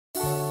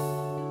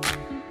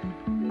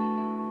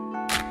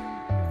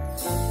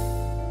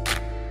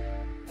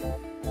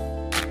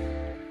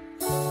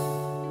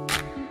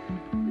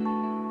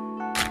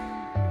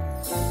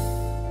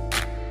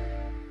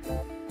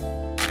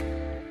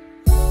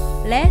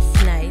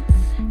Last night,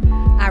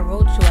 I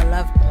wrote you a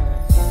love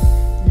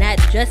poem. Not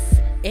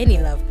just any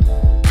love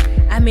poem.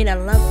 I mean a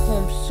love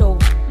poem so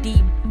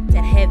deep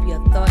that have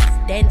your thoughts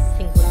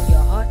dancing with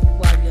your heart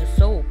while your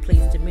soul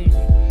plays the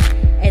music.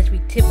 As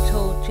we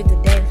tiptoe to the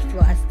dance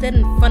floor, I stood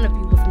in front of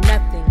you with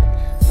nothing,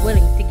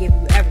 willing to give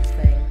you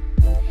everything.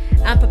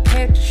 I'm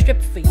prepared to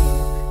strip for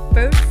you.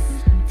 First,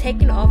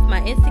 taking off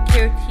my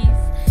insecurities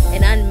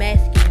and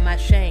unmasking my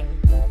shame.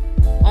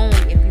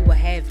 Only if you will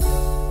have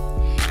me.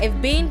 If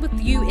being with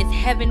you is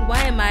heaven,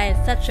 why am I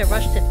in such a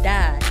rush to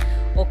die?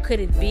 Or could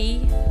it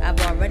be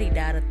I've already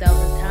died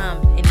 1,000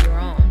 times in your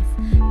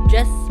arms,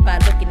 just by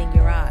looking in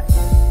your eyes?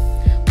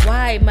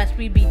 Why must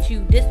we be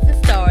two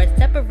distant stars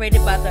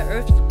separated by the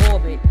Earth's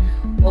orbit?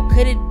 Or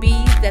could it be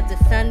that the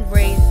sun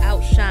rays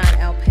outshine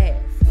our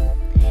paths?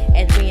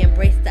 As we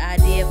embrace the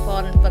idea of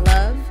falling for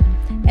love,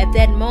 at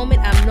that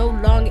moment I'm no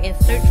longer in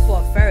search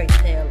for a fairy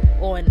tale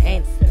or an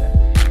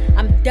answer.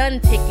 I'm done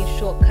taking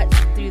shortcuts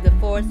through the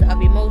forest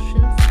of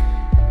emotions.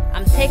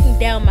 I'm taking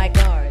down my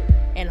guard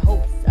and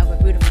hope